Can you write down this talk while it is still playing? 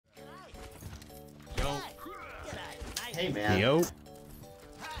Hey, man. Yo.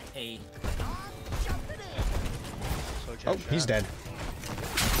 Hey. Oh, he's dead.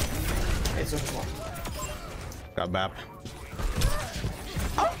 Hey, so come on. Got bap.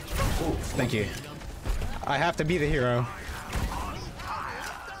 Oh. Thank you. I have to be the hero.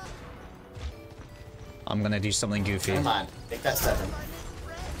 I'm gonna do something goofy. Never mind. Make that 7.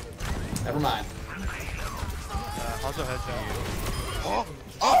 Never mind. Also headshot. Oh!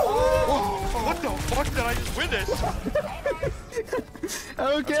 Oh! What the fuck did I just witness?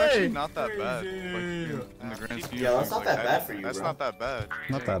 Okay. That's actually not that bad. Like, in the grand scheme Yeah, that's not like, that bad for you, That's bro. not that bad.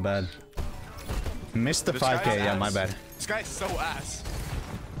 Not that bad. Missed the This 5K, guy's yeah, my ass. bad. This guy's so ass.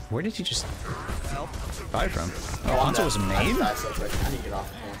 Where did he just die from? Oh, Oh, Hanzo was I main? died so quick. I need to get off.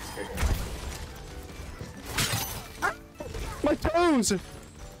 My toes!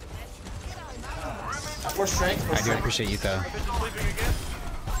 For strength, for I do strength. appreciate you though. Sleeping again?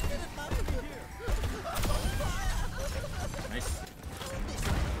 Nice.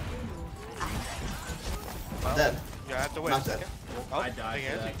 I'm dead. Yeah, I have to wait. Not dead. Oh, I died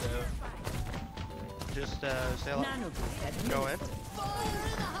hang to in. that though. Just stay alive. Go in.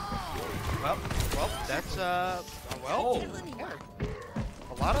 Well, that's well. Yeah.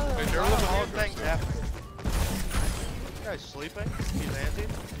 A lot of solid things happen. This guy's sleeping. He's anti.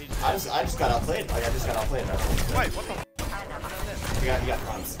 I just got outplayed. Like, I just got outplayed. Wait, what the? You got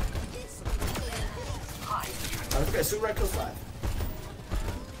cons. Okay, super red kills 5.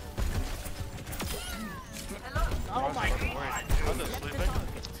 Oh my god. How's it sleeping?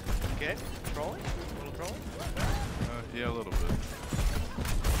 Okay, trolling. A little trolling. Yeah, a little bit.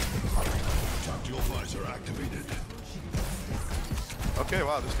 Dual visor activated. Okay,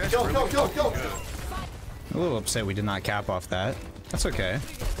 wow, this guy's Kill, really kill, kill. A little upset we did not cap off that. That's okay.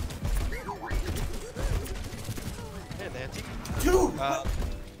 Hey, Nancy. Dude!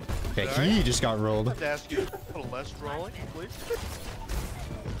 Okay, he just got rolled. I'd ask you a little less trolling, please.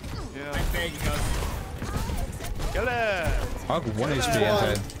 Yeah. There you go. Kill it! Hog 1 HP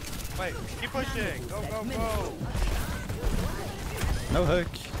inside. Wait, keep pushing. Go, go, go. No hook.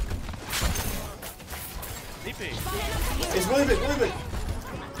 DP. It's really big, really big.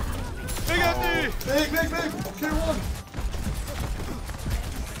 Big empty! Big, big, big. Tier 1.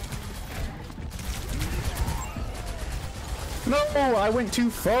 No, I went too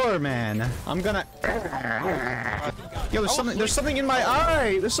far, man. I'm gonna. Yo, there's something in my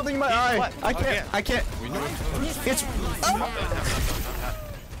eye. There's something in my eye. I can't. It's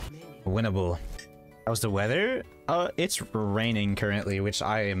winnable. How's the weather? It's raining currently, which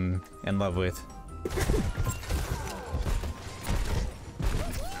I am in love with.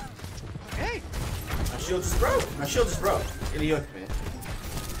 Hey! My shield just broke. My shield just broke. Get a yoke, man.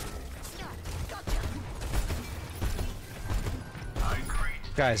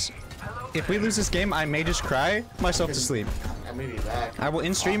 Guys, if we lose this game, I may just cry myself to sleep. I may be back. I will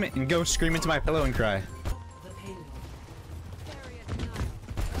in-stream it and go scream into my pillow and cry.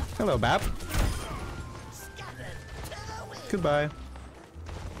 Hello, Bap. Goodbye.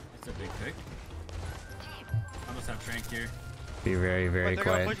 That's a big pick. I must have Trank here. Be very, very Wait, they're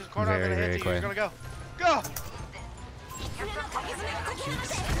gonna quiet. push his corner out Very, of the very He's quiet. gonna go. Go!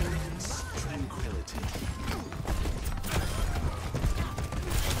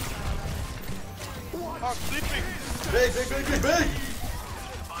 Oh, sleeping! Big, big, big, big, big.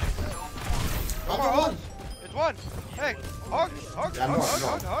 Come Under on, one. it's one! Hey! Hog! Hog! Yeah, Hog! no, Hog! no.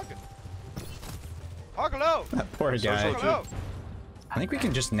 Hog! Hog! Hog low! That poor Hog guy. low! I think we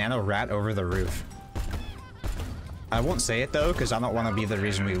can just nano rat over the roof. I won't say it though, because I don't want to be the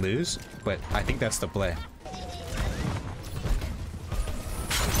reason we lose, but I think that's the play.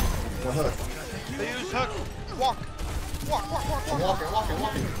 One hook. They use hook! Walk! Walk, walk, walk, I'm walk! walking, walking,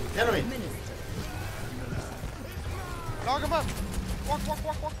 walking. Enemy. Knock him up! Walk, walk,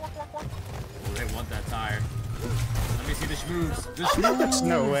 walk, walk, walk, walk, walk! They want that tire. Let me see the schmooves. The schmooves. There's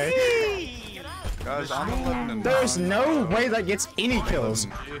no way. Guys, I'm 11 and There's 9. no way that gets any kills.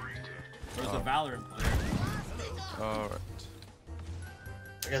 There's a Valorant player. Alright.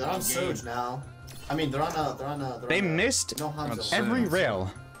 Okay, they're on Surge now. I mean, they're on They missed no Hanzo. every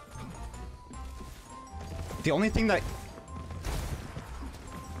rail. The only thing that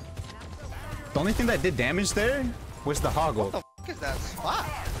did damage there was the hoggle. What the fuck is that spot?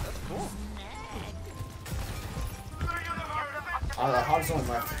 That's cool. The Hog's one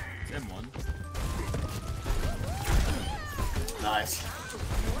left. It's M1. Nice.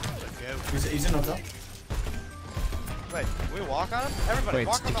 He's in hotel. Wait, can we walk on him? Everybody, Wait,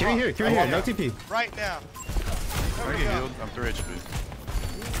 walk on the carry hog. here, carry here, no TP. Right now. I There we get go. healed. I'm 3 HP.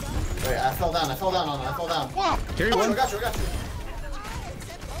 Wait, I fell down on him. I fell down. Whoa! Carry I one. got you.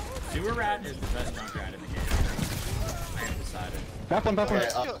 Sewer Rat is the best junkrat in the game. decided. Back one, back one.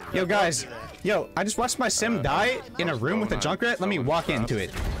 Yo, guys. Yo, I just watched my sim die in a room with a junkrat. Let me walk into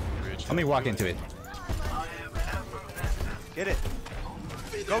it. Let me walk into it. Get it.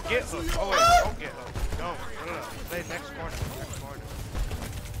 Go get hook. Oh wait, don't get hook. No. Play next corner. Next corner.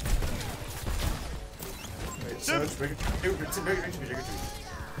 Wait, so it's big.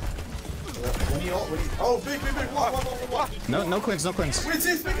 Oh, big, walk. No cleanse, no cleanse. Wait,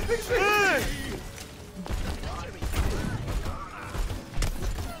 it's big.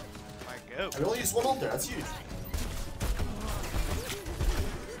 My go. I only used one ult there, that's huge.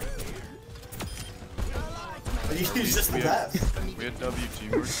 He's just the best. We had W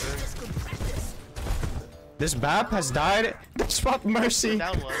teamwork there. This BAP has died. Swap mercy.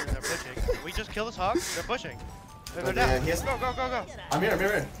 Down low, and they're pushing. We just kill this hog. They're pushing. They're down. Go. I'm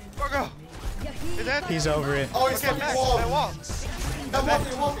here. Go. He's dead. He's over it. Oh, he's Okay, back. wall. They walk. I'm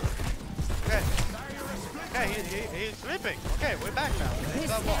walking. Okay. Okay, he's sleeping. Okay, we're back now.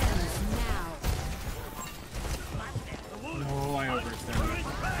 He's on wall. Oh, I overextended.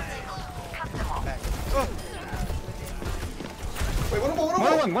 Back. Oh. Wait, what?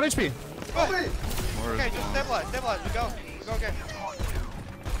 1 HP. Oh, wait. Okay, just stabilize. We go again.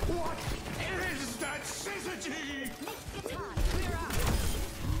 What is that syzygy?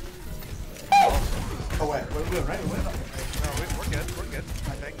 Oh, wait, we're good, right? No, we're good,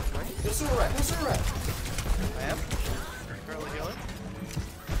 I think. Right? No super red. I am. Currently healing.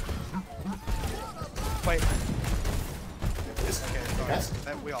 Wait. Okay,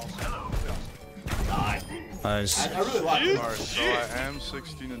 sorry. We all see. Nice. I really like it. Alright, so I am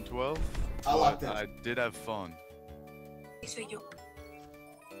 16 and 12. I like but that. I did have fun.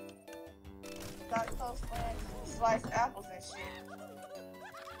 Got toast sliced apples and shit.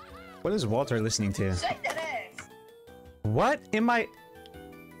 What is Walter listening to? Shake that ass. What am I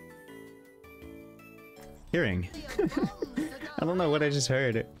hearing? I don't know what I just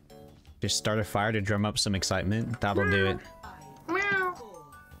heard. Just start a fire to drum up some excitement. That'll do it.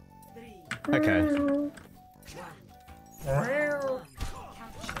 Okay.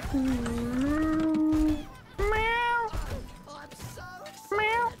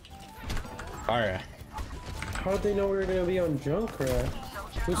 Alright. How'd they know we were gonna be on Junkrat?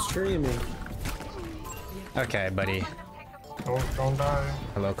 Who's streaming? Okay, buddy. Don't die.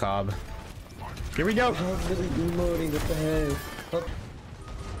 Hello, Cobb. Here we go. I was really emoting, what the heck?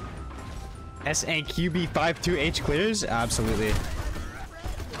 SNQB52H clears? Absolutely.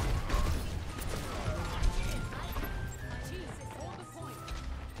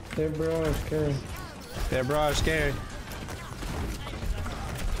 They're barrage, okay. They're barrage scared.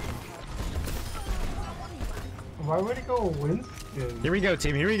 Why would he go Winston? Here we go,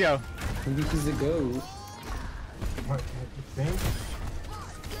 team. Here we go. Maybe he's a ghost. What, you think?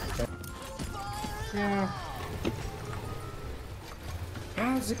 Yeah.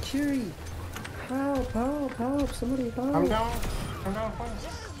 Ah, Zakiri! Help! Somebody help! I'm down, please.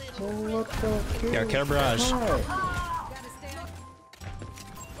 Oh, what the kill? Yeah, care barrage.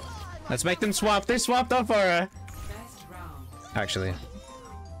 Let's make them swap. They swapped up for actually.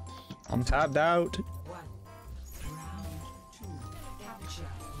 I'm tapped out.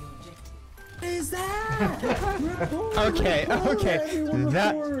 Is that? Okay.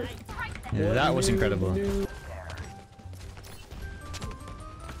 That was incredible.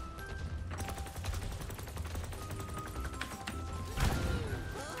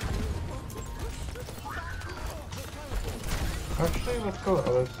 Actually, let's go the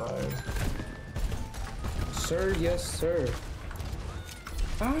other side. Sir, yes, sir.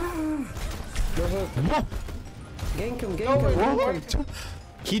 Ah! No hook. Gank him.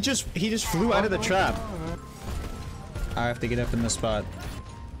 He just flew out of the trap. I have to get up in the spot.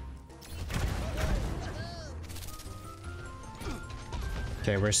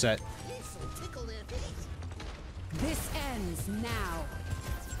 Okay, we're set. This ends now.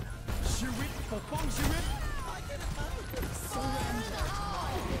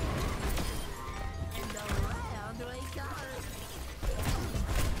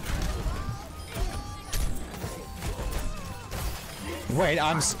 Wait,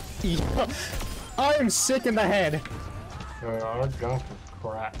 I'm sick in the head. Dude, our junk is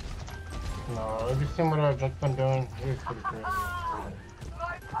crap. No, have you seen what our junk's been doing? It's pretty crazy.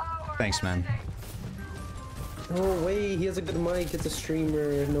 Thanks, man. Oh wait, he has a good mic, it's a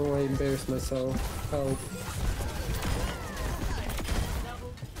streamer. No, I embarrassed myself. Help.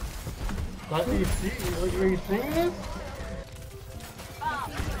 What do you see? Are you seeing this?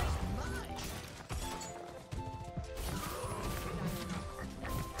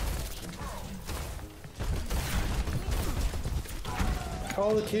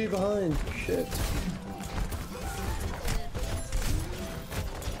 Oh, the kid behind. Shit.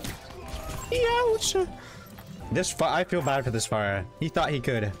 Ouch! This fire, I feel bad for this fire. He thought he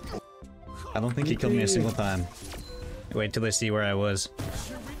could. I don't think he killed me a single time. Wait till they see where I was.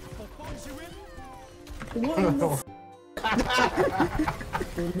 What?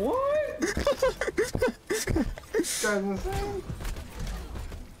 What?